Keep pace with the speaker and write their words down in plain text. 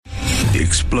The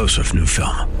explosive new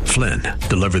film, Flynn,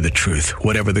 deliver the truth,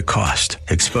 whatever the cost,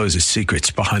 exposes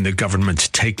secrets behind the government's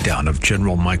takedown of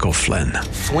General Michael Flynn.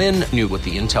 Flynn knew what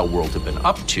the intel world had been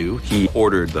up to. He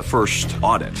ordered the first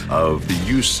audit of the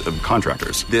use of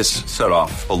contractors. This set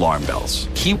off alarm bells.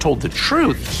 He told the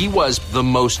truth. He was the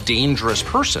most dangerous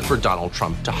person for Donald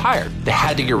Trump to hire. They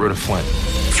had to get rid of Flynn.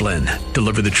 Flynn,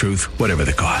 deliver the truth, whatever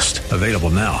the cost. Available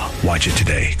now. Watch it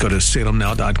today. Go to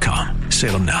salemnow.com.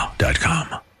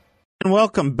 salemnow.com. And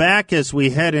welcome back as we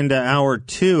head into hour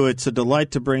two. It's a delight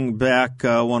to bring back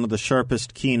one of the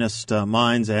sharpest, keenest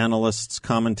minds, analysts,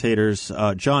 commentators,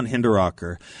 John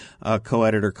Hinderaker,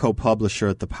 co-editor, co-publisher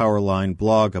at the Powerline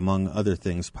blog, among other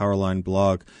things,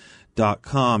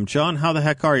 powerlineblog.com. John, how the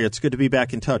heck are you? It's good to be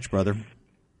back in touch, brother.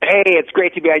 Hey, it's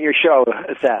great to be on your show,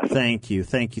 Seth. Thank you.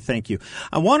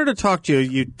 I wanted to talk to you.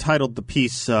 You titled the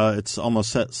piece, it's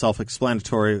almost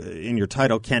self-explanatory in your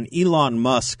title, Can Elon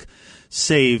Musk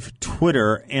Save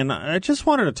Twitter? And I just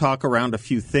wanted to talk around a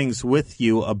few things with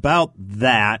you about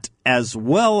that, as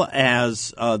well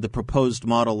as the proposed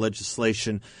model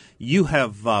legislation you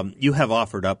have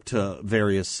offered up to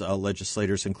various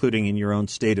legislators, including in your own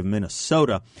state of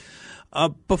Minnesota.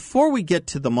 Before we get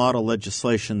to the model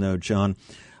legislation, though, John,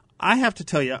 I have to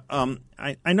tell you,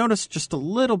 I noticed just a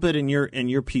little bit in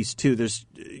your piece too.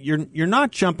 You're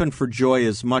not jumping for joy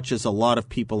as much as a lot of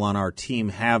people on our team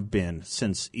have been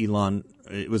since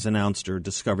it was announced or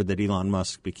discovered that Elon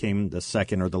Musk became the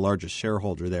second or the largest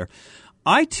shareholder there.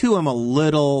 I too am a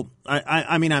little.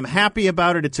 I mean, I'm happy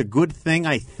about it. It's a good thing,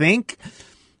 I think,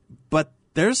 but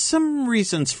there's some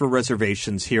reasons for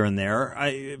reservations here and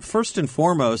there. First and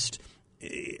foremost,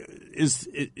 is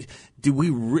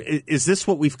this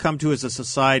what we've come to as a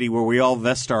society, where we all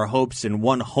vest our hopes in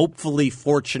one hopefully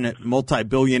fortunate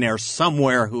multi-billionaire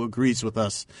somewhere who agrees with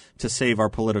us to save our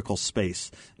political space?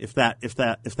 If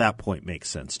that point makes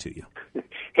sense to you.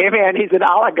 Hey man, he's an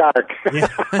oligarch. Yeah.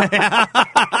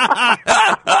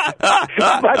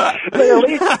 but at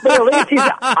least he's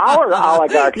our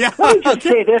oligarch. Yeah. Let me just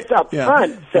say this up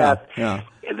front, Seth. Yeah.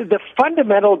 The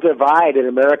fundamental divide in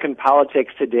American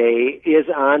politics today is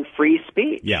on free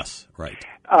speech. Yes, right.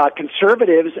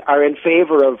 Conservatives are in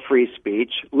favor of free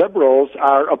speech. Liberals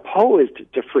are opposed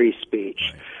to free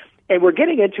speech. Right. And we're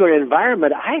getting into an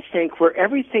environment, I think, where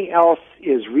everything else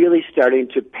is really starting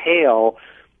to pale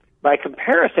by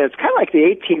comparison. It's kind of like the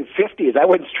 1850s. I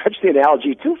wouldn't stretch the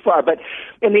analogy too far, but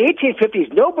in the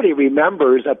 1850s, nobody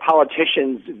remembers a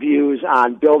politician's views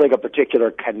on building a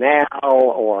particular canal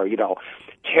or,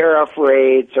 tariff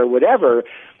rates or whatever.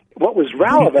 What was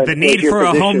relevant the need for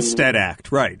a Homestead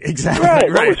Act. Right, exactly.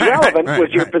 Right. What was relevant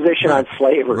was your position on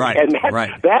slavery. Right, and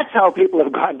that's how people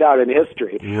have gone down in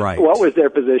history. Right. What was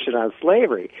their position on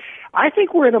slavery? I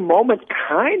think we're in a moment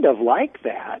kind of like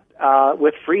that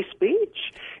with free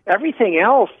speech. Everything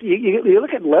else, you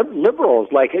look at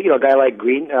liberals, like a guy like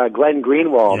Glenn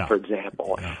Greenwald, for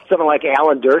example, someone like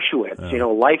Alan Dershowitz,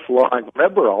 lifelong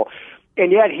liberal,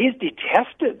 and yet he's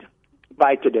detested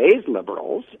by today's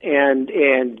liberals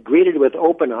and greeted with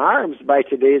open arms by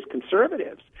today's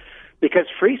conservatives, because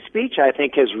free speech, I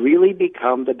think, has really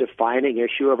become the defining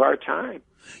issue of our time.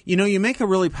 You make a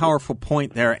really powerful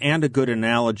point there and a good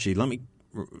analogy. Let me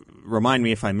remind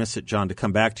me if I miss it, John, to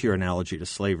come back to your analogy to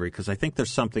slavery, because I think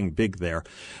there's something big there.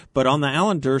 But on the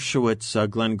Alan Dershowitz,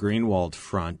 Glenn Greenwald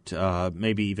front,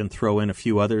 maybe even throw in a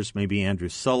few others, maybe Andrew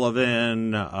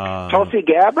Sullivan. Tulsi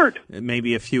Gabbard.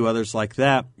 Maybe a few others like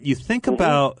that. You think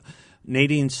about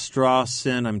Nadine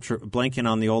Strawson. I'm blanking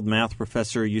on the old math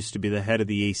professor who used to be the head of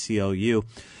the ACLU.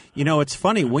 It's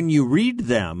funny, when you read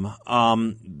them,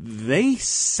 they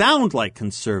sound like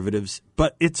conservatives,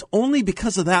 but it's only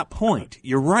because of that point.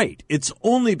 You're right. It's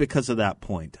only because of that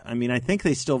point. I mean, I think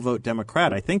they still vote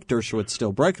Democrat. I think Dershowitz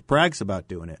still brags about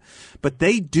doing it. But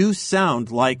they do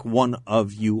sound like one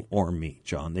of you or me,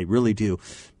 John. They really do.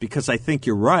 Because I think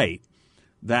you're right.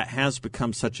 That has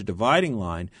become such a dividing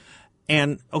line.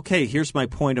 And, okay, here's my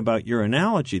point about your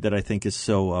analogy that I think is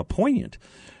so poignant.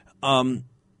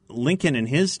 Lincoln in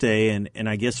his day, and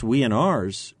I guess we in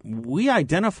ours, we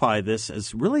identify this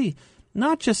as really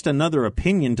not just another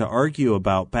opinion to argue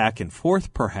about back and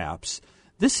forth, perhaps.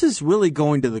 This is really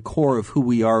going to the core of who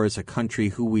we are as a country,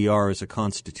 who we are as a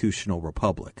constitutional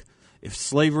republic. If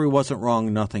slavery wasn't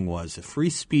wrong, nothing was. If free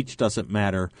speech doesn't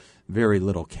matter, very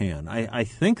little can. I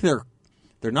think they're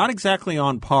not exactly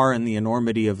on par in the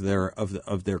enormity of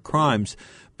their crimes,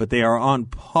 but they are on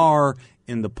par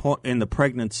in the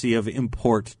pregnancy of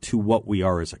import to what we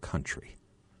are as a country.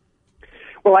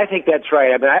 Well, I think that's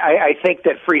right. I mean, I think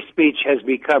that free speech has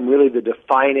become really the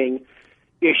defining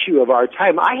issue of our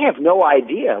time. I have no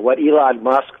idea what Elon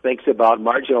Musk thinks about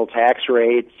marginal tax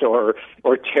rates or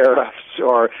tariffs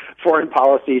or foreign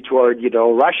policy toward,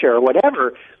 Russia or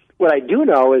whatever. What I do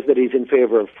know is that he's in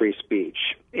favor of free speech,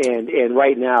 and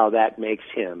right now that makes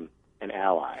him an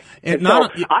ally.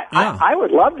 I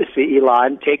would love to see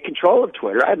Elon take control of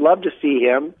Twitter. I'd love to see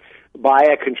him buy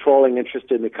a controlling interest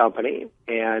in the company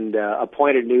and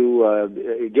appoint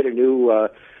get a new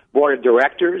board of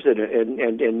directors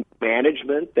and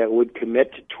management that would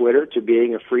commit to Twitter to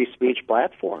being a free speech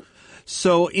platform.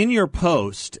 So in your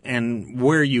post, and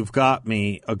where you've got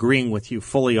me agreeing with you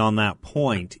fully on that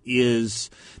point, is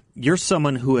you're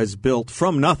someone who has built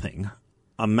from nothing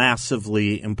a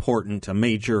massively important, a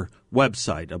major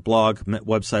website, a blog,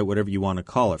 website, whatever you want to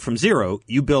call it. From zero,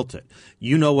 you built it.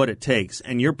 You know what it takes.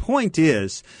 And your point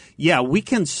is, yeah, we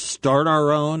can start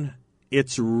our own.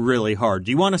 It's really hard.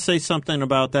 Do you want to say something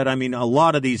about that? I mean, a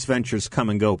lot of these ventures come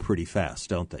and go pretty fast,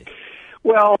 don't they?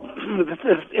 Well,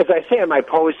 as I say in my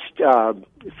post,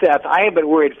 Seth, I have been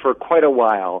worried for quite a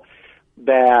while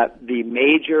that the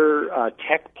major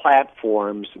tech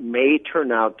platforms may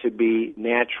turn out to be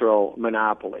natural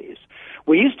monopolies.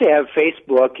 We used to have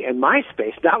Facebook and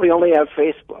MySpace. Now we only have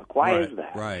Facebook. Why is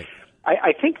that? Right.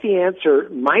 I think the answer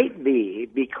might be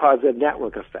because of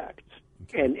network effects.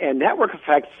 Okay. And network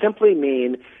effects simply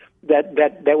mean that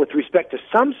with respect to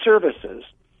some services,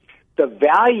 the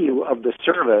value of the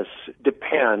service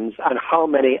depends on how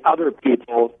many other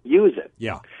people use it.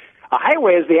 Yeah. A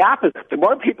highway is the opposite. The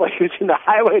more people are using the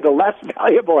highway, the less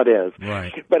valuable it is.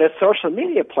 Right. But a social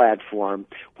media platform,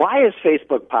 why is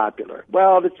Facebook popular?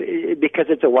 Well, because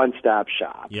it's a one-stop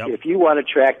shop. Yep. If you want to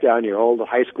track down your old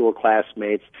high school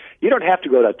classmates, you don't have to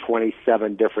go to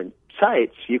 27 different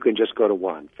sites. You can just go to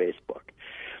one, Facebook.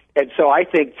 And so I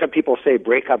think some people say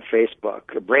break up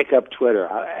Facebook, or break up Twitter.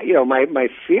 My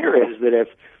fear is that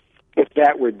if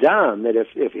that were done, that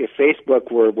if Facebook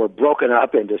were broken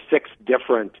up into 6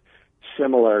 different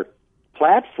similar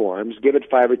platforms, give it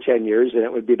 5 or 10 years, and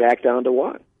it would be back down to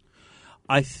 1.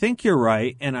 I think you're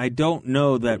right, and I don't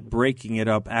know that breaking it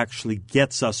up actually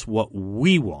gets us what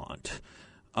we want,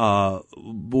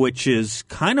 which is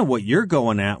kind of what you're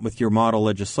going at with your model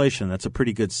legislation. That's a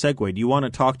pretty good segue. Do you want to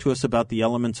talk to us about the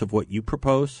elements of what you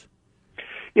propose?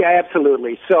 Yeah,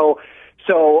 absolutely. So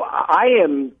I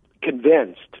am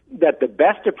convinced that the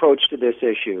best approach to this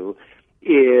issue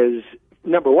is,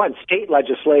 number one, state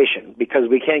legislation, because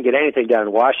we can't get anything done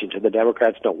in Washington. The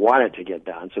Democrats don't want it to get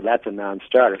done, so that's a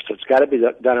non-starter. So it's got to be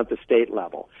done at the state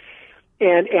level.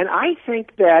 And I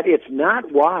think that it's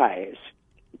not wise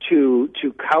to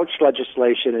couch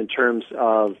legislation in terms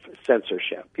of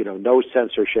censorship, no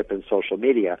censorship in social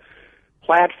media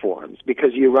platforms,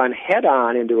 because you run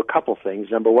head-on into a couple things.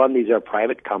 Number one, these are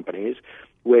private companies,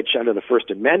 which under the First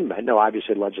Amendment,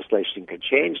 obviously legislation can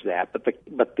change that, but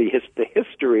the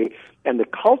history and the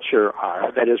culture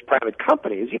are that as private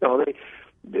companies,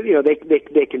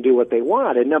 they can do what they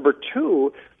want. And number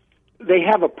two, they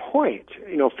have a point.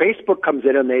 Facebook comes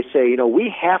in and they say,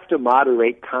 we have to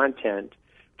moderate content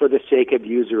for the sake of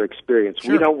user experience.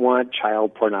 Sure. We don't want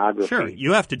child pornography. Sure,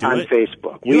 you have to do on it.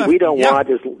 Facebook. We don't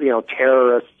want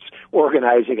terrorists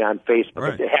organizing on Facebook.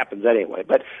 Right. It happens anyway.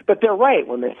 But they're right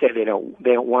when they say they don't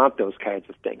want those kinds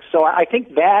of things. So I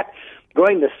think that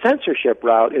going the censorship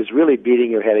route is really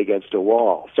beating your head against a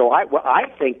wall. So I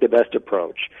think the best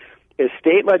approach is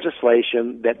state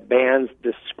legislation that bans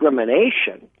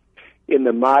discrimination in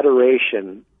the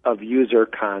moderation of user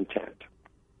content.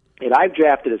 And I've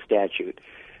drafted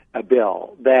a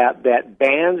bill that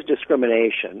bans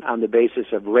discrimination on the basis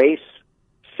of race,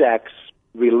 sex,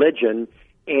 religion,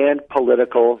 and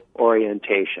political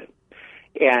orientation.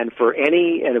 And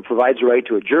it provides a right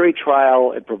to a jury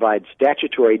trial. It provides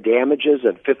statutory damages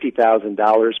of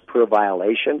 $50,000 per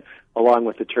violation, along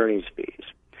with attorney's fees.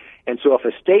 And so if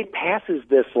a state passes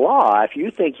this law, if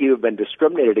you think you have been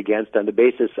discriminated against on the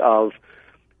basis of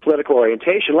political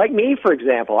orientation, like me, for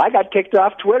example, I got kicked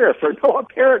off Twitter for no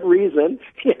apparent reason,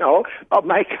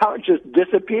 my account just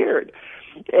disappeared.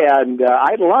 And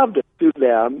I'd love to sue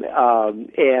them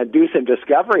and do some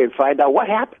discovery and find out what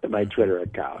happened to my Twitter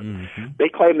account. Mm-hmm. They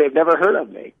claim they've never heard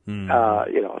of me.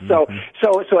 Mm-hmm.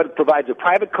 So it provides a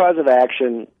private cause of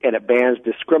action, and it bans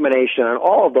discrimination on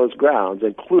all of those grounds,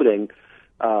 including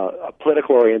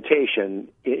political orientation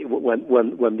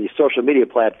when the social media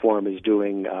platform is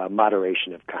doing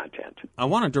moderation of content. I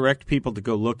want to direct people to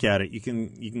go look at it. You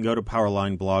can go to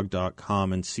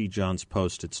powerlineblog.com and see John's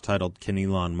post. It's titled, "Can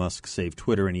Elon Musk Save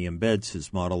Twitter?" and he embeds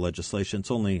his model legislation.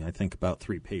 It's only, I think, about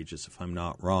 3 pages, if I'm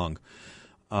not wrong.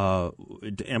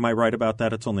 Am I right about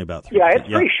that? It's only about 3 pages. Yeah,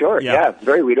 it's pretty short. Yeah,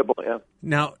 very readable. Yeah.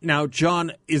 Now,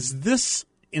 John, is this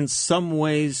in some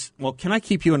ways, well, can I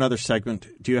keep you another segment?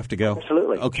 Do you have to go?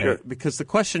 Absolutely. Okay. Sure. Because the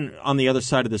question on the other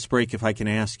side of this break, if I can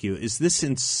ask you, is this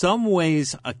in some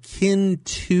ways akin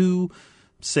to,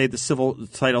 say, the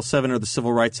Title VII or the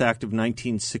Civil Rights Act of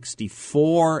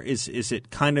 1964? Is it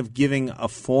kind of giving a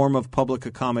form of public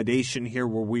accommodation here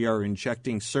where we are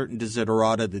injecting certain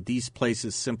desiderata that these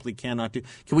places simply cannot do?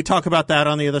 Can we talk about that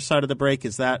on the other side of the break?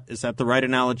 Is that the right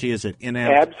analogy? Is it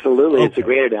inapt? Absolutely. Okay. It's a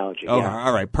great analogy. Oh, yeah.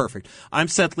 All right, perfect. I'm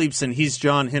Seth Leibson. He's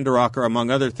John Hinderaker, among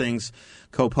other things,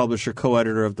 co-publisher,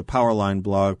 co-editor of the Powerline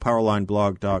blog,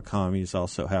 powerlineblog.com. He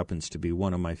also happens to be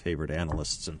one of my favorite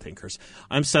analysts and thinkers.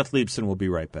 I'm Seth Leibson. We'll be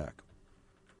right back.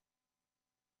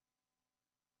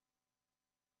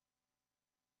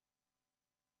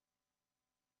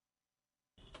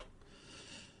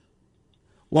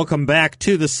 Welcome back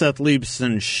to the Seth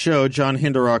Leibson Show. John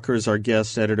Hinderaker is our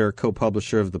guest, editor,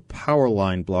 co-publisher of the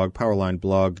Powerline blog,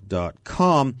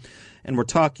 powerlineblog.com. And we're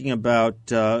talking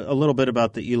about a little bit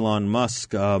about the Elon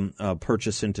Musk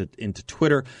purchase into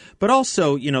Twitter, but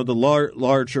also, the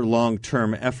larger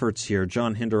long-term efforts here.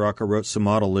 John Hinderaker wrote some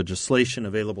model legislation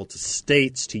available to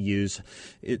states to use.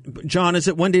 John, is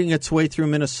it wending its way through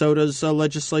Minnesota's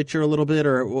legislature a little bit,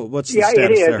 or what's the status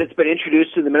it is. there? It's been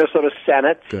introduced to the Minnesota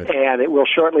Senate, and it will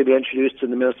shortly be introduced to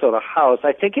the Minnesota House.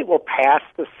 I think it will pass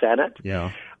the Senate.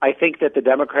 Yeah. I think that the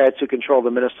Democrats who control the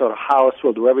Minnesota House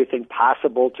will do everything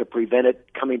possible to prevent it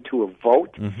coming to a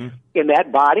vote in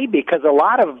that body, because a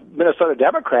lot of Minnesota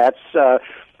Democrats are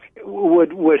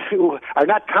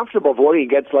not comfortable voting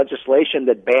against legislation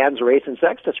that bans race and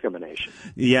sex discrimination.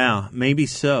 Yeah, maybe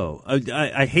so.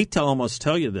 I hate to almost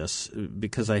tell you this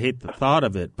because I hate the thought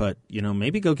of it, but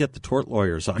maybe go get the tort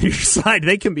lawyers on your side.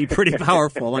 They can be pretty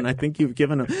powerful, and I think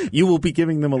you will be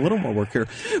giving them a little more work here.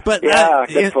 But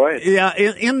good point. Yeah,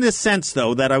 in this sense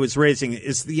though that I was raising,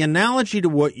 is the analogy to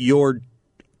what you're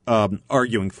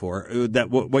arguing for, that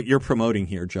what you're promoting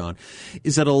here, John,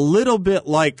 is it a little bit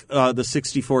like the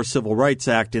 64 Civil Rights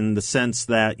Act in the sense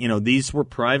that, these were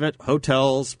private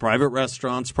hotels, private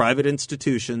restaurants, private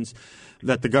institutions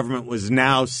that the government was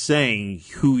now saying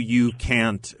who you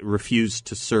can't refuse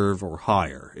to serve or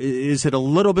hire? Is it a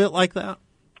little bit like that?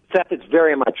 Seth, it's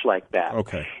very much like that.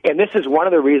 Okay. And this is one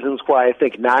of the reasons why I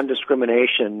think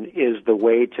non-discrimination is the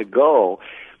way to go.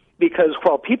 Because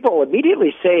while people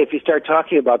immediately say, if you start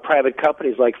talking about private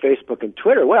companies like Facebook and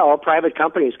Twitter, well, private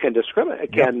companies can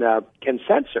discriminate, can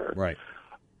censor. Right.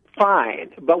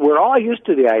 Fine, but we're all used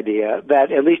to the idea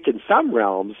that, at least in some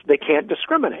realms, they can't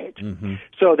discriminate.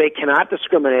 So they cannot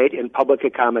discriminate in public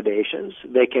accommodations.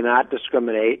 They cannot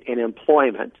discriminate in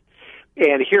employment.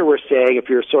 And here we're saying if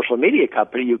you're a social media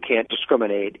company, you can't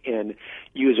discriminate in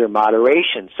user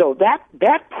moderation. So that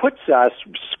puts us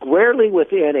squarely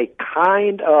within a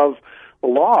kind of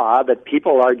law that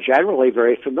people are generally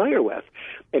very familiar with.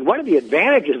 And one of the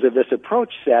advantages of this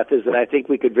approach, Seth, is that I think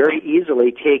we could very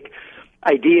easily take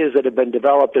ideas that have been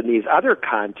developed in these other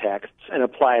contexts and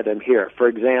apply them here. For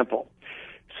example,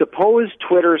 suppose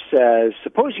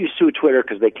you sue Twitter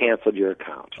because they canceled your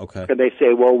account. Okay. And they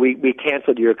say, well, we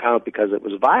canceled your account because it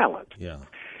was violent. Yeah.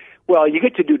 Well, you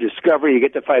get to do discovery, you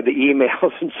get to find the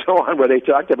emails and so on where they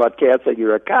talked about canceling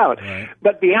your account. Right.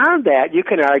 But beyond that, you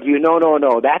can argue,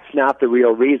 no, that's not the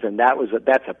real reason.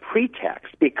 That's a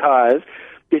pretext, because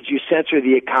did you censor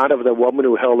the account of the woman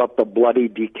who held up the bloody,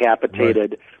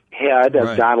 decapitated head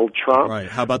of Donald Trump? Right.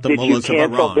 How about the mullahs of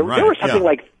Iran? There were something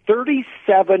like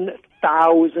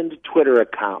 37,000 Twitter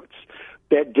accounts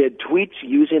that did tweets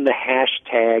using the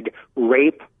hashtag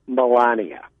Rape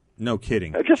Melania. No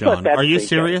kidding, Just John. Are you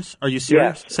serious? Are you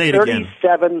serious? Yes, Say it again.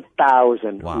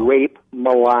 37,000 Rape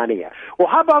Melania. Well,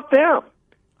 how about them?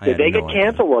 Did they get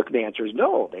canceled? Well, the answer is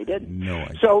no, they didn't. No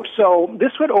idea. So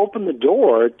this would open the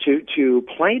door to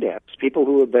plaintiffs, people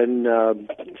who have been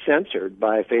censored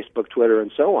by Facebook, Twitter,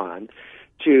 and so on,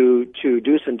 to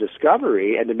do some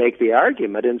discovery and to make the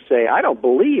argument and say, I don't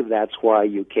believe that's why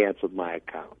you canceled my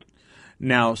account.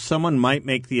 Now, someone might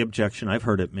make the objection, I've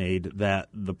heard it made, that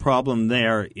the problem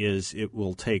there is it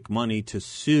will take money to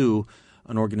sue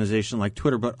an organization like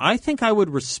Twitter. But I think I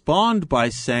would respond by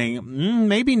saying,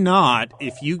 maybe not.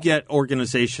 If you get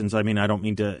organizations, I mean, I don't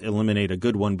mean to eliminate a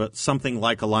good one, but something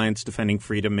like Alliance Defending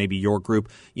Freedom, maybe your group,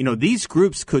 these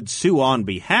groups could sue on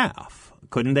behalf,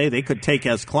 couldn't they? They could take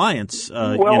as clients.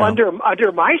 Under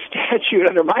my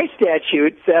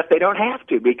statute, Seth, they don't have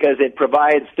to, because it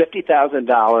provides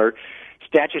 $50,000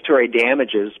 statutory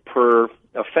damages per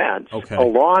offense, Okay.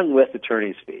 along with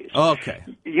attorney's fees. Okay.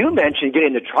 You mentioned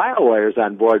getting the trial lawyers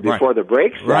on board before the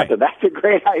break, Seth, Right. and that's a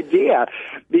great idea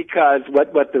because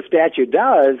what the statute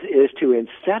does is to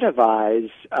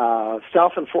incentivize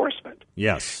self-enforcement.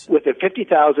 Yes. With a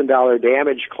 $50,000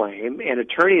 damage claim and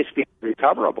attorney's fees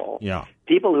recoverable, Yeah.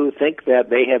 people who think that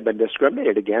they have been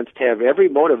discriminated against have every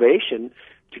motivation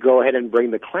to go ahead and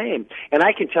bring the claim. And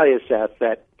I can tell you, Seth,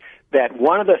 that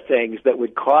one of the things that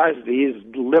would cause these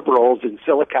liberals in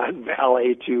Silicon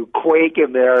Valley to quake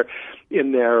in their boots,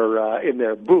 In their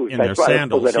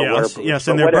sandals, yes,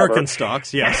 in their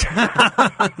Birkenstocks, yes.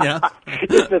 Yeah.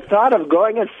 is the thought of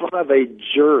going in front of a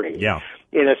jury. Yeah.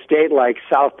 In a state like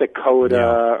South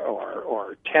Dakota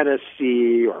or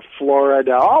Tennessee or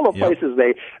Florida, all the places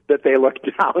that they look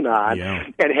down on,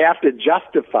 and have to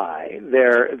justify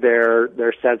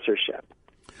their censorship.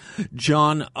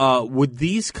 John, would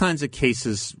these kinds of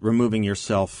cases, removing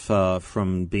yourself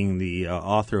from being the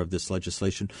author of this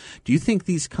legislation, do you think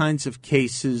these kinds of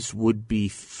cases would be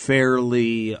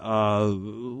fairly,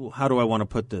 how do I want to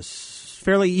put this,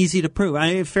 fairly easy to prove?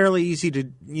 Fairly easy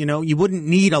to, you wouldn't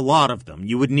need a lot of them.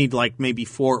 You would need like maybe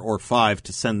 4 or 5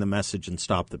 to send the message and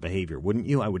stop the behavior, wouldn't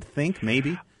you? I would think,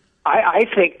 maybe. I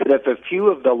think that if a few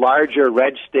of the larger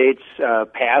red states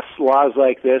pass laws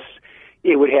like this,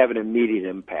 it would have an immediate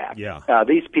impact. Yeah.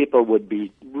 These people would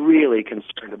be really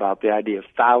concerned about the idea of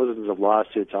thousands of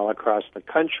lawsuits all across the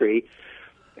country,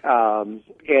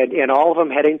 and all of them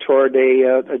heading toward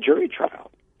a jury trial.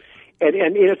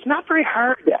 And it's not very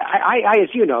hard. I, as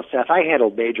you know, Seth, I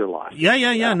handled major lawsuits.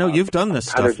 Yeah. No, you've done this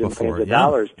stuff before. Hundreds of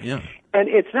dollars. Yeah. And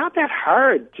it's not that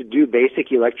hard to do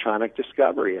basic electronic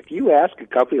discovery. If you ask a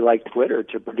company like Twitter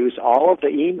to produce all of the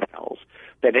emails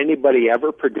that anybody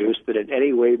ever produced that in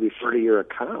any way refer to your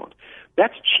account,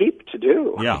 that's cheap to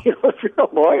do. Yeah. If you're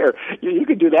a lawyer, you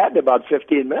can do that in about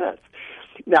 15 minutes.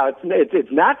 Now,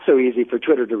 it's not so easy for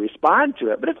Twitter to respond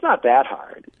to it, but it's not that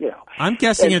hard. I'm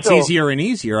guessing it's easier and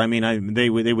easier. I mean, they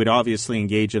would obviously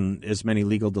engage in as many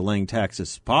legal delaying tactics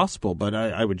as possible, but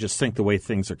I would just think the way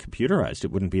things are computerized,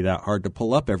 it wouldn't be that hard to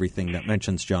pull up everything that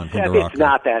mentions John Hinderaker. It's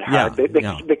not that hard.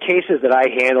 The cases that I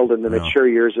handled in the mature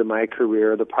years of my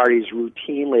career, the parties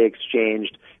routinely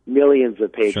exchanged millions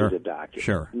of pages of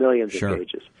documents. Millions of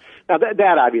pages. Now,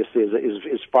 that obviously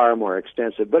is far more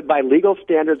extensive, but by legal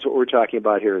standards, what we're talking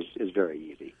about here is very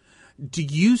easy. Do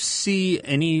you see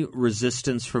any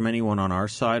resistance from anyone on our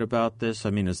side about this? I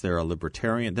mean, is there a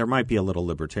libertarian? There might be a little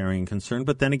libertarian concern,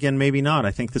 but then again, maybe not.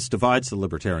 I think this divides the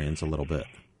libertarians a little bit.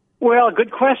 Well,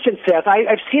 good question, Seth.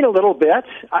 I've seen a little bit.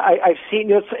 I've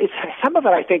seen some of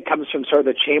it. I think comes from sort of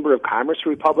the Chamber of Commerce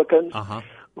Republicans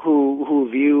who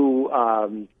view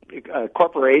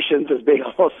corporations as being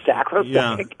almost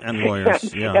sacrosanct. And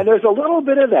lawyers. And there's a little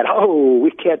bit of that. Oh,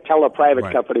 we can't tell a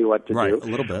private company what to do. A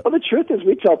little bit. Well, the truth is,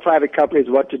 we tell private companies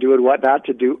what to do and what not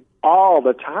to do all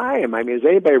the time. I mean, has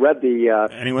anybody read the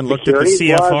anyone looked at the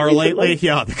CFR lately?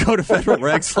 Yeah, the Code of Federal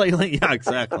Regs lately. Yeah,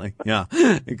 exactly. Yeah,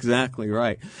 exactly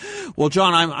right. Well,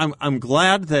 John, I'm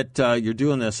glad that you're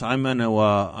doing this. I'm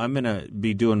gonna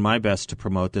be doing my best to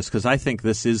promote this because I think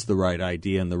this is the right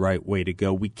idea and the right way to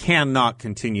go. We cannot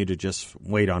continue to just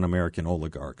wait on American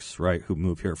oligarchs, right, who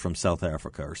move here from South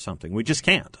Africa or something. We just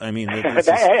can't. I mean,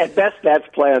 at best, that's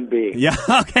Plan B. Yeah.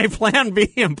 Okay. Plan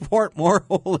B: import more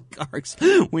oligarchs.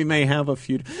 We may have a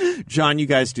few. John, you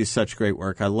guys do such great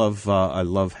work. I love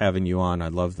having you on. I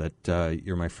love that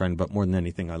you're my friend, but more than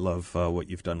anything, I love what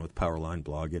you've done with Powerline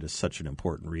Blog. It is such an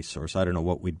important resource. I don't know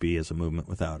what we'd be as a movement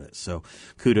without it. So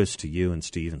kudos to you and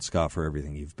Steve and Scott for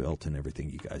everything you've built and everything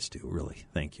you guys do. Really,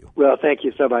 thank you. Well, thank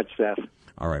you so much, Seth.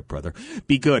 All right, brother.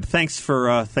 Be good. Thanks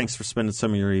for spending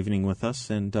some of your evening with us,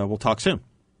 and we'll talk soon.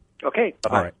 Okay.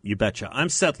 Bye-bye. All right. You betcha. I'm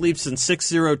Seth Leibson,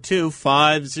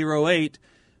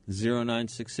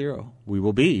 602-508-0960. We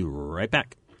will be right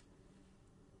back.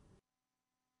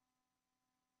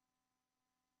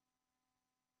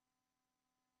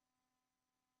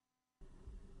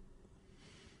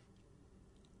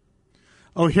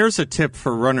 Oh, here's a tip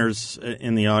for runners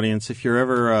in the audience. If you're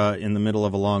ever in the middle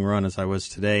of a long run, as I was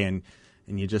today, and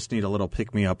you just need a little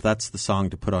pick-me-up, that's the song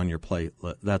to put on your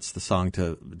that's the song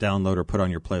to download or put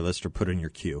on your playlist or put in your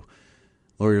queue.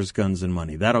 Lawyers, Guns, and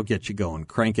Money. That'll get you going.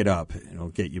 Crank it up. It'll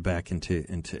get you back into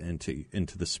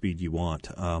the speed you want.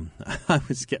 I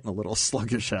was getting a little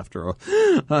sluggish after a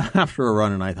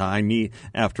run, and I thought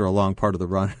after a long part of the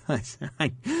run, I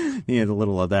needed a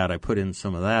little of that. I put in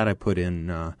some of that. I put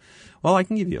in. Well, I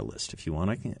can give you a list if you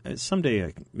want. Someday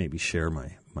I can maybe share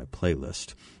my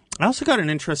playlist. I also got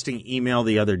an interesting email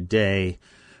the other day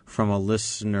from a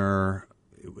listener.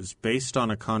 It was based on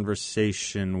a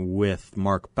conversation with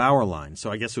Mark Bauerlein,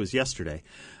 so I guess it was yesterday.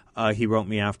 He wrote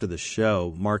me after the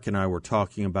show. Mark and I were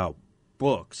talking about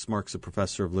books. Mark's a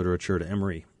professor of literature at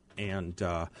Emory, and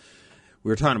we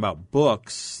were talking about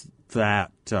books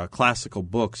that classical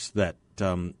books that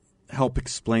help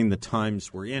explain the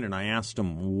times we're in. And I asked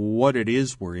him what it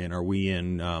is we're in. Are we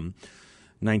in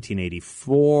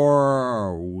 1984?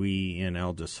 Are we in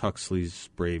Aldous Huxley's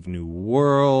Brave New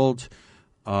World?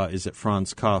 Is it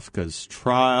Franz Kafka's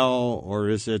Trial? Or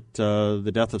is it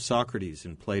the death of Socrates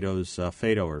in Plato's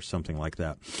Phaedo or something like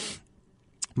that?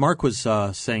 Mark was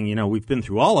saying, we've been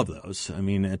through all of those,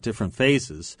 at different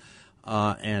phases.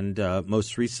 And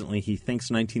most recently, he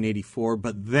thinks 1984,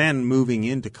 but then moving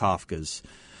into Kafka's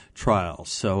Trial.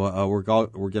 So we're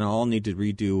going to all need to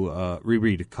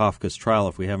reread Kafka's Trial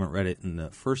if we haven't read it in the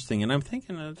first thing. And I'm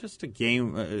thinking just a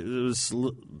game. This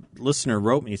listener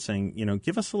wrote me saying,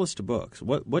 give us a list of books.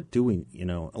 What do we,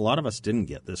 a lot of us didn't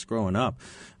get this growing up.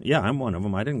 Yeah, I'm one of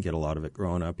them. I didn't get a lot of it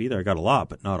growing up either. I got a lot,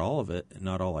 but not all of it, and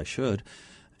not all I should,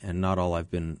 and not all I've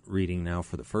been reading now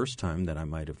for the first time that I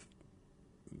might have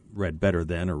read better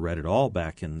then or read it all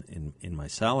back in my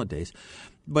salad days.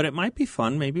 But it might be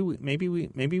fun. Maybe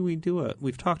we do a.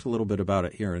 We've talked a little bit about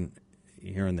it here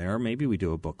and there. Maybe we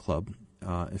do a book club.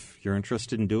 If you're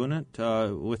interested in doing it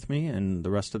with me and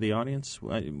the rest of the audience,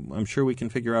 I'm sure we can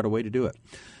figure out a way to do it.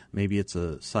 Maybe it's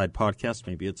a side podcast.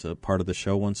 Maybe it's a part of the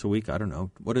show once a week. I don't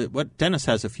know. What Dennis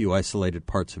has a few isolated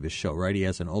parts of his show, right? He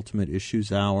has an Ultimate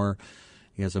Issues hour.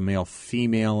 He has a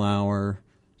male-female hour.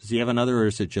 Does he have another, or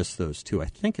is it just those two? I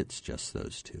think it's just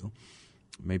those two.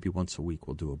 Maybe once a week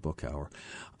we'll do a book hour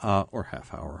or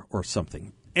half hour or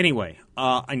something. Anyway,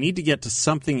 I need to get to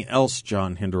something else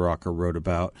John Hinderaker wrote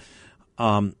about.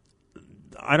 I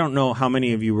don't know how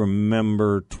many of you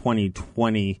remember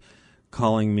 2020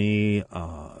 calling me.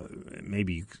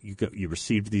 Maybe you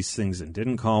received these things and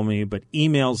didn't call me, but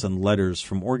emails and letters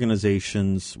from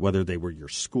organizations, whether they were your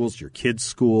schools, your kids'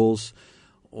 schools,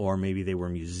 or maybe they were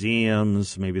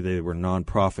museums, maybe they were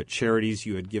nonprofit charities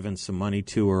you had given some money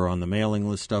to or on the mailing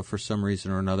list of for some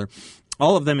reason or another.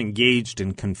 All of them engaged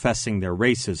in confessing their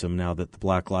racism now that the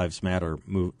Black Lives Matter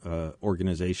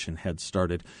organization had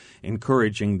started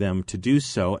encouraging them to do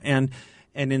so. And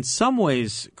in some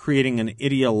ways creating an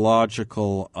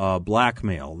ideological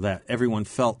blackmail that everyone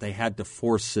felt they had to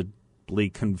forcibly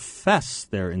confess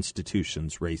their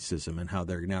institution's racism and how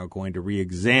they're now going to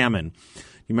re-examine.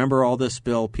 You remember all this,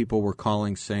 Bill? People were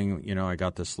calling saying, I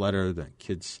got this letter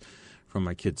that from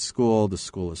my kid's school. The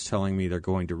school is telling me they're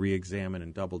going to re-examine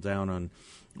and double down on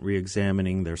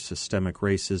re-examining their systemic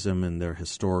racism and their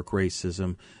historic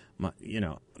racism.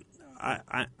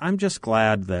 I'm just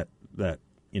glad that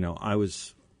I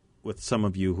was with some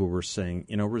of you who were saying,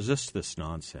 resist this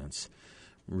nonsense.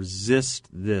 Resist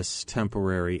this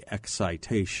temporary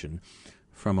excitation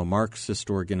from a Marxist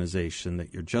organization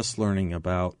that you're just learning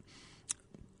about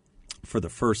for the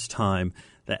first time,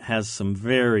 that has some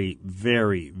very,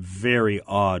 very, very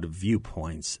odd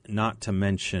viewpoints, not to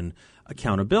mention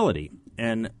accountability.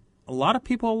 And a lot of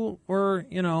people were,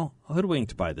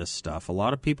 hoodwinked by this stuff. A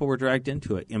lot of people were dragged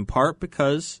into it, in part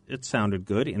because it sounded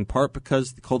good, in part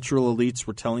because the cultural elites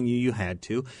were telling you had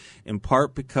to, in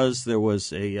part because there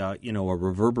was a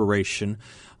reverberation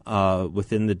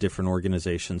within the different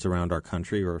organizations around our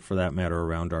country, or for that matter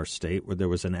around our state, where there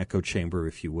was an echo chamber,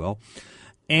 if you will.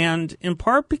 And in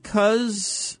part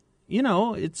because,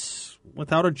 it's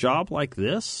without a job like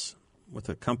this, with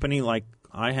a company like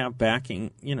I have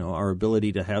backing, our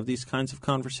ability to have these kinds of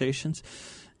conversations,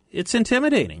 it's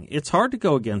intimidating. It's hard to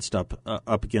go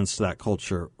up against that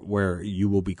culture where you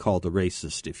will be called a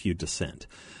racist if you dissent.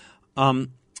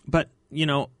 But,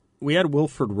 we had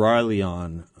Wilfred Riley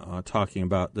on talking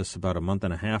about this about a month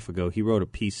and a half ago. He wrote a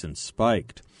piece in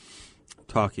Spiked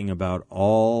talking about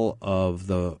all of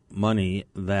the money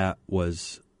that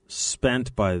was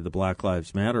spent by the Black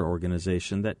Lives Matter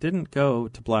organization that didn't go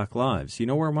to Black lives. You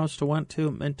know where most of it went to?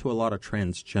 It went to a lot of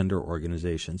transgender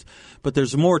organizations. But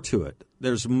there's more to it.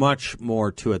 There's much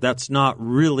more to it. That's not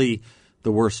really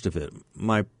the worst of it.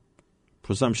 My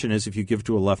presumption is if you give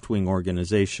to a left-wing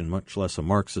organization, much less a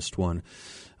Marxist one,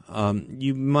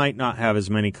 you might not have as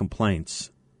many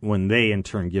complaints when they, in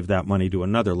turn, give that money to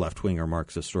another left-wing or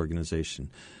Marxist organization.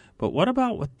 But what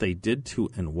about what they did to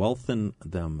Enwealthen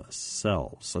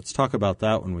themselves? Let's talk about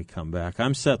that when we come back.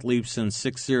 I'm Seth Leibson,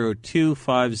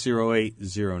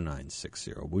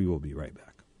 602-508-0960. We will be right back.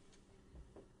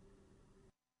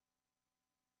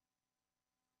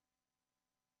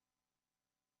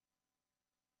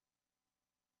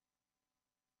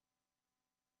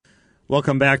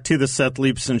 Welcome back to the Seth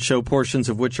Leibsohn Show, portions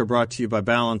of which are brought to you by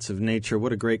Balance of Nature.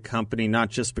 What a great company, not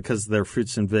just because their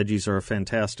fruits and veggies are a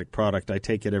fantastic product. I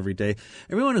take it every day.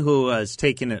 Everyone who has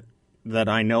taken it that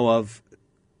I know of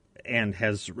and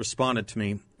has responded to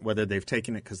me, whether they've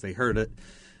taken it because they heard it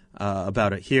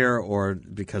about it here or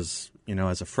because,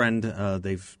 as a friend,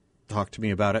 they've talked to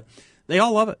me about it, they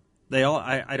all love it.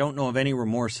 I don't know of any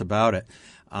remorse about it.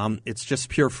 It's just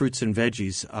pure fruits and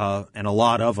veggies, and a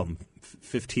lot of them.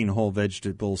 15 whole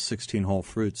vegetables, 16 whole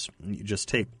fruits. You just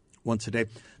take once a day.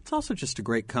 It's also just a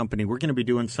great company. We're going to be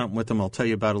doing something with them. I'll tell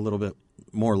you about a little bit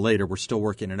more later. We're still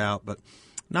working it out, but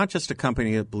not just a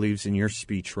company that believes in your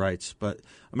speech rights, but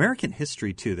American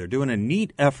history, too. They're doing a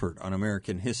neat effort on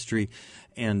American history,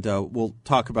 and we'll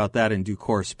talk about that in due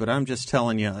course. But I'm just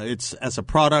telling you, it's as a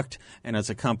product and as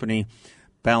a company,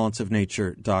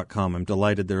 balanceofnature.com. I'm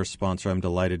delighted they're a sponsor. I'm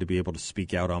delighted to be able to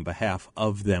speak out on behalf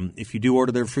of them. If you do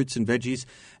order their fruits and veggies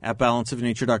at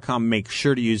balanceofnature.com, make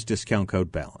sure to use discount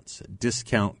code BALANCE.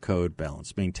 Discount code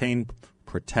BALANCE. Maintain,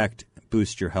 protect,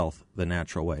 boost your health the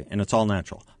natural way. And it's all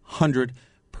natural. 100%.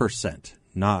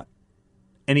 Not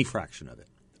any fraction of it.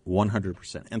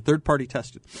 100%. And third-party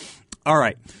tested. All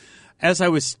right. As I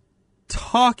was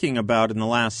talking about in the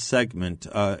last segment,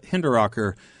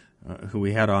 Hinderaker, who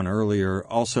we had on earlier,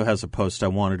 also has a post I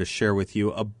wanted to share with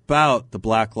you about the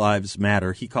Black Lives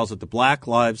Matter. He calls it the Black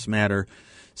Lives Matter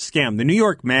scam. The New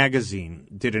York Magazine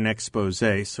did an expose,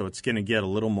 so it's going to get a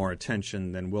little more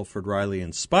attention than Wilfred Riley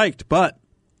and Spiked, but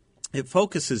it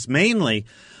focuses mainly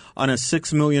on a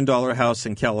 $6 million house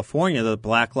in California, the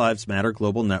Black Lives Matter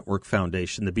Global Network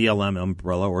Foundation, the BLM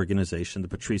umbrella organization, the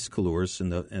Patrisse Cullors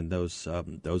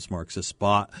and those Marxists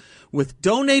bought with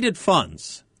donated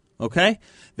funds. Okay?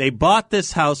 They bought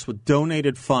this house with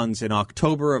donated funds in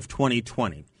October of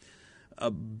 2020.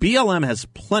 BLM has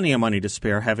plenty of money to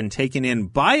spare, having taken in,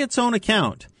 by its own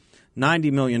account,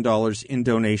 $90 million in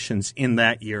donations in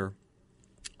that year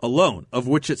alone, of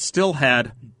which it still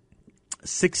had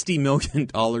 $60 million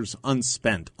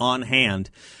unspent on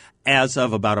hand as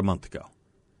of about a month ago.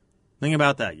 Think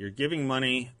about that. You're giving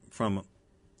money from,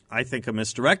 I think, a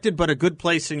misdirected but a good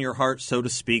place in your heart, so to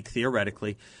speak,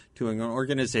 theoretically, to an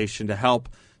organization to help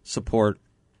support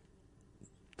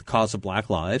the cause of Black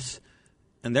lives,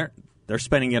 and they're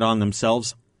spending it on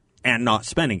themselves and not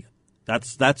spending it.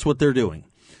 That's what they're doing.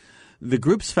 The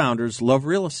group's founders love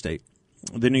real estate.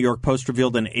 The New York Post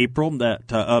revealed in April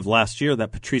of last year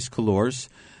that Patrisse Cullors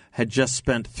had just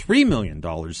spent $3 million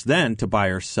then to buy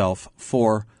herself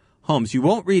 4 homes. You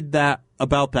won't read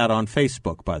about that on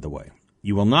Facebook, by the way.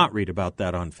 You will not read about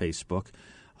that on Facebook.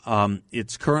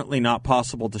 It's currently not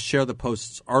possible to share the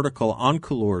Post's article on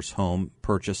Cullors' home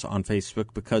purchase on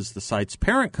Facebook because the site's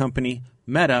parent company,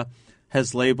 Meta,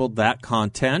 has labeled that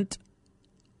content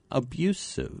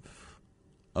abusive.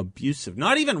 Abusive.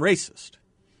 Not even racist.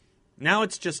 Now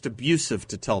it's just abusive,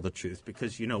 to tell the truth,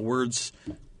 because, words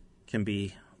can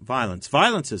be violence.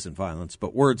 Violence isn't violence,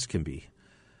 but words can be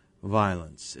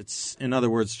violence. It's, in other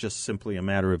words, just simply a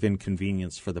matter of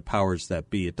inconvenience for the powers that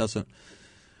be. It doesn't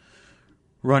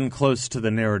run close to the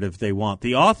narrative they want.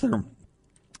 The author,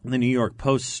 the New York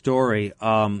Post story,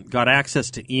 got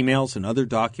access to emails and other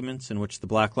documents in which the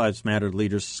Black Lives Matter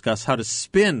leaders discuss how to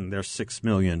spin their $6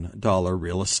 million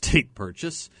real estate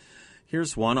purchase.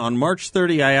 Here's one. On March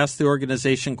 30, I asked the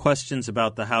organization questions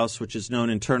about the house, which is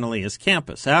known internally as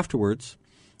Campus. Afterwards,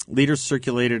 leaders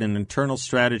circulated an internal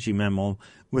strategy memo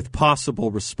with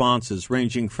possible responses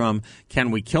ranging from,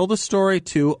 can we kill the story,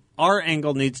 to our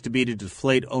angle needs to be to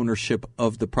deflate ownership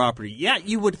of the property. Yeah,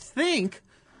 you would think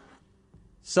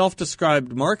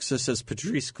self-described Marxists, as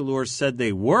Patrisse Cullors said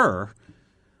they were,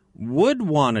 would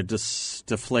want to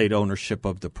deflate ownership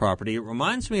of the property. It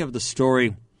reminds me of the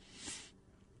story.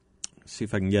 See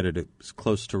if I can get it as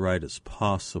close to right as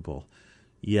possible.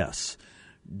 Yes.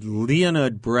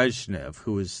 Leonid Brezhnev,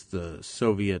 who is the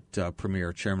Soviet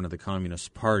premier, chairman of the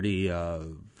Communist Party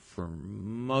for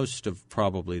most of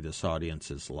probably this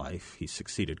audience's life. He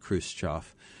succeeded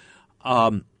Khrushchev,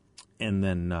 and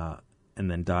then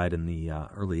died in the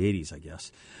early 80s, I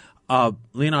guess.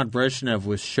 Leonid Brezhnev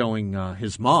was showing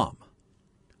his mom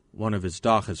one of his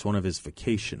dachas, one of his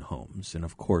vacation homes, and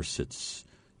of course it's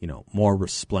more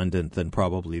resplendent than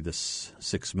probably this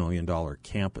 $6 million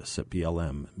campus at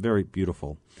BLM. Very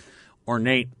beautiful,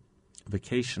 ornate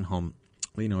vacation home.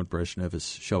 Leonid Brezhnev is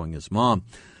showing his mom,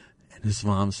 and his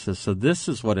mom says, so this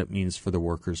is what it means for the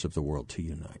workers of the world to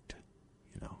unite.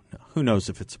 Now, who knows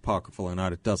if it's apocryphal or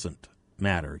not? It doesn't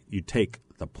matter. You take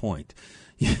the point.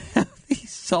 He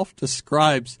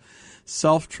self-described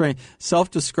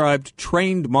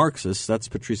trained Marxists, that's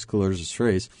Patrisse Cullors'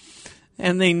 phrase,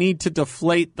 and they need to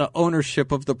deflate the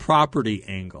ownership of the property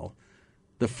angle.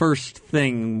 The first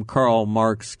thing Karl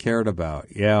Marx cared about.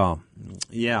 Yeah.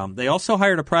 They also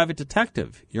hired a private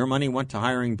detective. Your money went to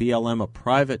hiring BLM, a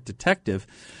private detective,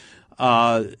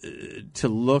 to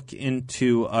look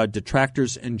into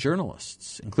detractors and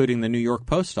journalists, including the New York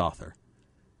Post author.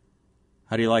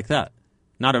 How do you like that?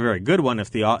 Not a very good one if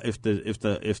the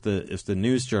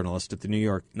news journalist at the New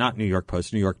York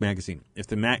Magazine,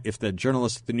 if the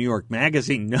journalist at the New York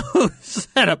Magazine knows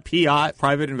that a PI,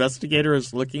 private investigator,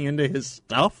 is looking into his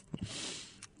stuff,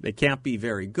 they can't be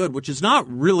very good, which is not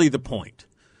really the point.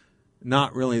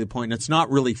 Not really the point. And it's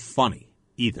not really funny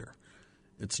either.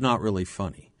 It's not really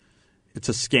funny. It's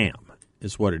a scam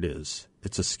is what it is.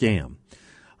 It's a scam.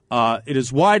 It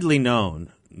is widely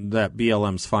known that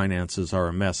BLM's finances are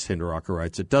a mess, Hinderaker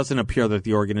writes. It doesn't appear that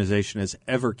the organization has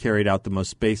ever carried out the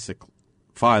most basic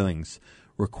filings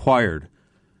required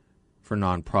for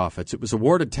nonprofits. It was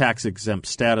awarded tax-exempt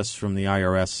status from the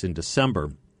IRS in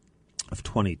December of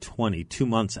 2020, 2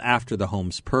 months after the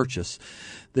home's purchase.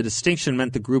 The distinction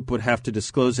meant the group would have to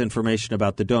disclose information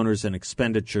about the donors and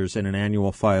expenditures in an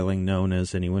annual filing known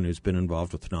as, anyone who's been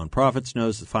involved with nonprofits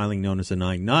knows, the filing known as a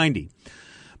 990.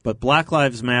 But Black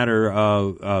Lives Matter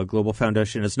Global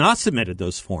Foundation has not submitted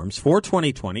those forms for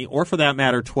 2020 or, for that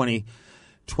matter,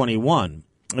 2021.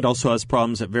 It also has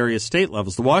problems at various state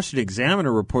levels. The Washington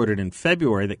Examiner reported in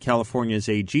February that California's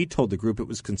AG told the group it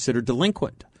was considered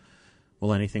delinquent.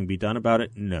 Will anything be done about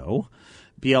it? No.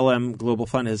 BLM Global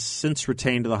Fund has since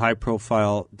retained the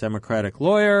high-profile Democratic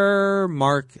lawyer,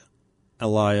 Mark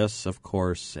Elias, of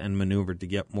course, and maneuvered to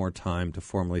get more time to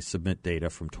formally submit data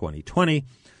from 2020.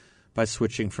 By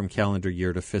switching from calendar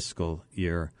year to fiscal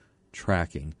year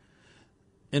tracking.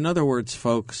 In other words,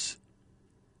 folks,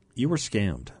 you were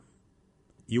scammed.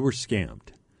 You were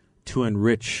scammed to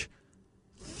enrich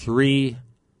 3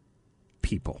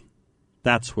 people.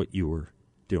 That's what you were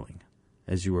doing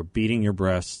as you were beating your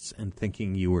breasts and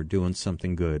thinking you were doing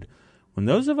something good. When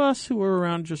those of us who were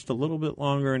around just a little bit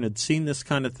longer and had seen this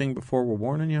kind of thing before were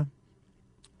warning you,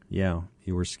 yeah,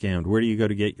 you were scammed. Where do you go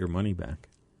to get your money back?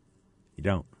 You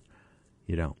don't.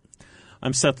 You don't.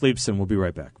 I'm Seth Leibsohn. We'll be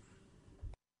right back.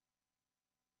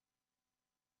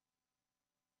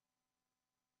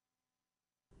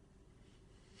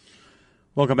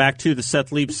 Welcome back to the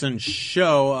Seth Leibsohn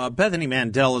Show. Bethany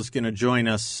Mandel is going to join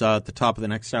us at the top of the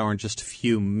next hour in just a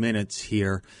few minutes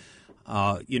here.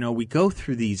 We go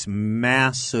through these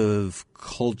massive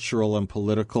cultural and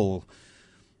political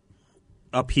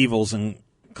upheavals and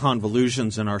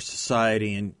convolutions in our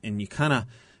society, and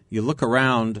you look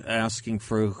around asking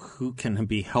for who can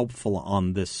be helpful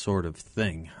on this sort of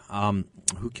thing,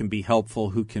 who can be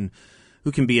helpful, who can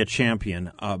be a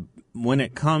champion. When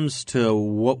it comes to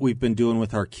what we've been doing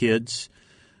with our kids,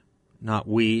 not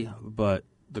we, but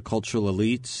the cultural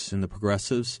elites and the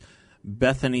progressives,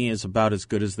 Bethany is about as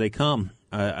good as they come.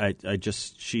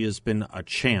 She has been a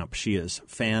champ. She is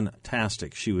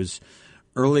fantastic. She was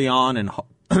early on and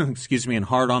and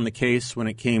hard on the case when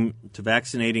it came to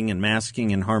vaccinating and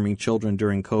masking and harming children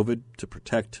during COVID to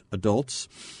protect adults,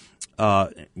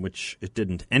 which it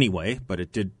didn't anyway, but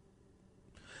it did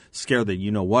scare the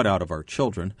you-know-what out of our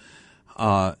children,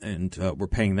 and we're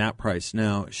paying that price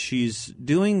now. She's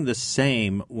doing the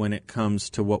same when it comes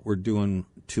to what we're doing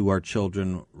to our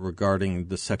children regarding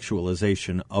the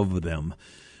sexualization of them.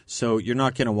 So you're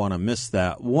not going to want to miss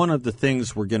that. One of the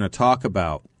things we're going to talk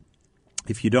about,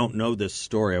 if you don't know this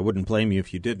story, I wouldn't blame you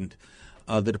if you didn't.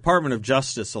 The Department of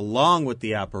Justice, along with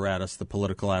the apparatus, the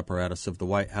political apparatus of the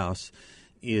White House,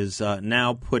 is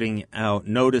now putting out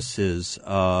notices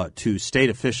to state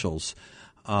officials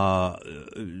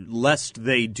lest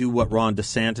they do what Ron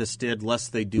DeSantis did,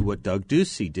 lest they do what Doug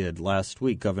Ducey did last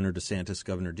week, Governor DeSantis,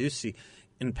 Governor Ducey,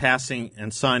 in passing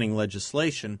and signing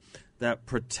legislation that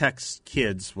protects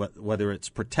kids, whether it's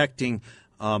protecting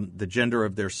the gender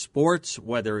of their sports,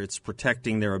 whether it's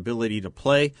protecting their ability to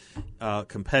play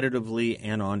competitively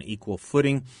and on equal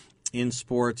footing in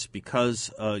sports,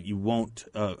 because you won't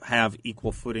have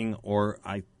equal footing, or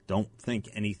I don't think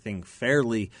anything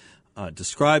fairly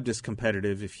described as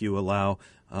competitive if you allow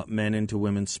men into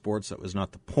women's sports. That was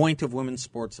not the point of women's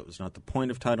sports. That was not the point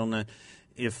of Title IX.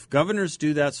 If governors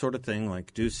do that sort of thing,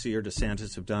 like Ducey or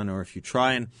DeSantis have done, or if you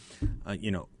try and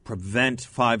prevent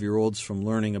 5-year-olds from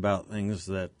learning about things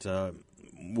that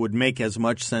would make as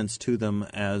much sense to them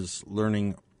as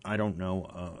learning,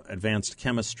 advanced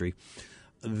chemistry,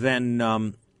 then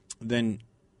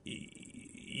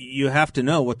you have to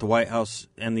know what the White House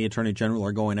and the Attorney General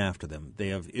are going after them. They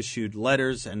have issued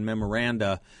letters and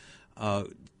memoranda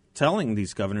telling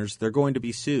these governors they're going to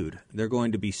be sued. They're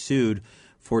going to be sued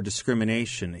for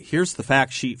discrimination. Here's the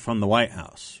fact sheet from the White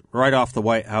House, right off the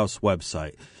White House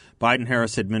website.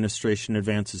 Biden-Harris administration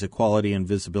advances equality and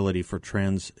visibility for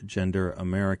transgender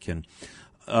Americans.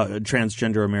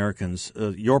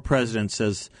 Your president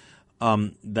says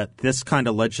that this kind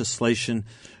of legislation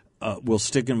will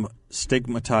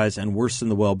stigmatize and worsen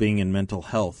the well-being and mental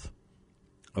health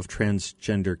of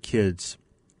transgender kids.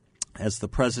 As the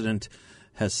president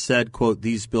has said, quote,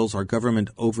 these bills are government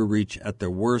overreach at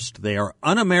their worst. They are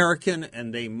un-American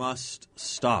and they must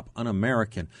stop.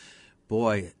 Un-American.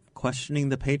 Boy, questioning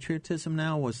the patriotism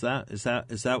now? Is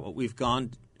that what we've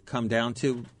come down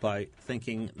to by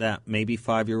thinking that maybe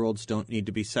 5-year-olds don't need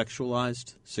to be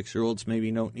sexualized, 6-year-olds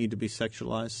maybe don't need to be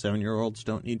sexualized, 7-year-olds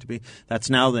don't need to be? That's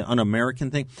now the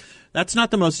un-American thing. That's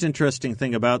not the most interesting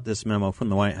thing about this memo from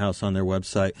the White House on their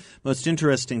website. Most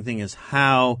interesting thing is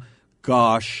how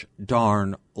gosh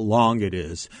darn long it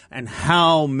is and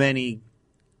how many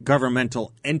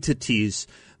governmental entities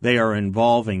they are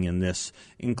involving in this,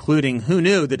 including, who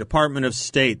knew, the Department of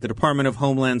State, the Department of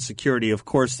Homeland Security. Of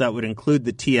course, that would include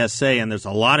the TSA, and there's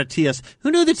a lot of TSA.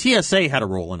 Who knew the TSA had a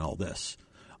role in all this?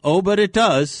 Oh, but it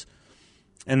does.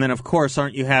 And then, of course,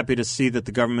 aren't you happy to see that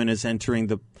the government is entering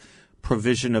the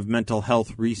provision of mental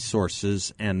health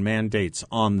resources and mandates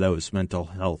on those mental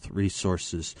health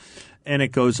resources? And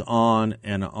it goes on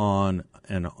and on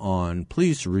and on.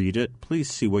 Please read it.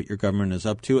 Please see what your government is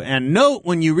up to. And note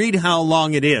when you read how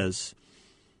long it is,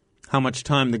 how much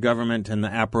time the government and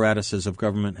the apparatuses of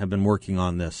government have been working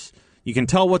on this. You can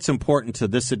tell what's important to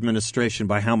this administration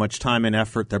by how much time and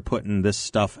effort they're putting this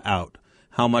stuff out,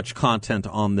 how much content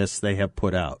on this they have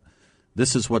put out.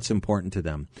 This is what's important to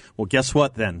them. Well, guess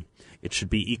what then? It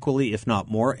should be equally, if not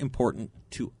more, important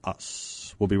to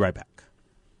us. We'll be right back.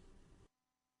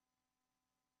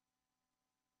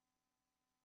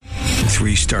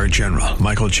 Three-star General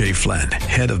Michael J. Flynn,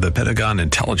 head of the Pentagon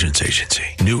Intelligence Agency,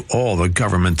 knew all the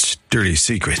government's dirty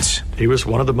secrets. He was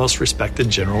one of the most respected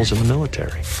generals in the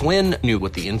military. Flynn knew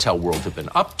what the intel world had been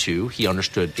up to. He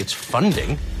understood its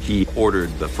funding. He ordered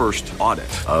the first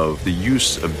audit of the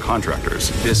use of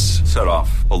contractors. This set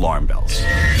off alarm bells.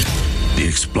 The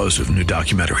explosive new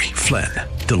documentary, Flynn,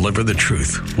 Deliver the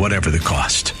Truth, Whatever the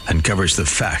Cost, uncovers the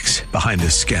facts behind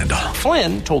this scandal.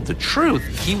 Flynn told the truth.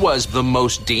 He was the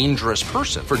most dangerous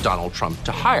person for Donald Trump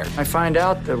to hire. I find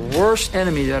out the worst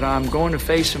enemy that I'm going to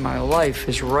face in my life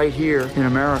is right here in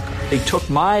America. They took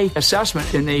my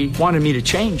assessment and they wanted me to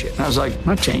change it. And I was like, I'm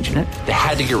not changing it. They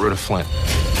had to get rid of Flynn.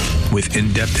 With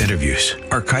in-depth interviews,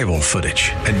 archival footage,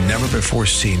 and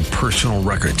never-before-seen personal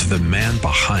records of the man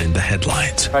behind the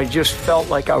headlines. I just felt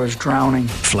like I was drowning.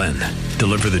 Flynn,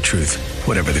 Deliver the Truth,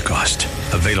 Whatever the Cost.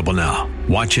 Available now.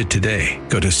 Watch it today.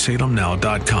 Go to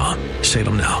salemnow.com.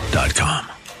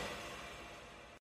 salemnow.com.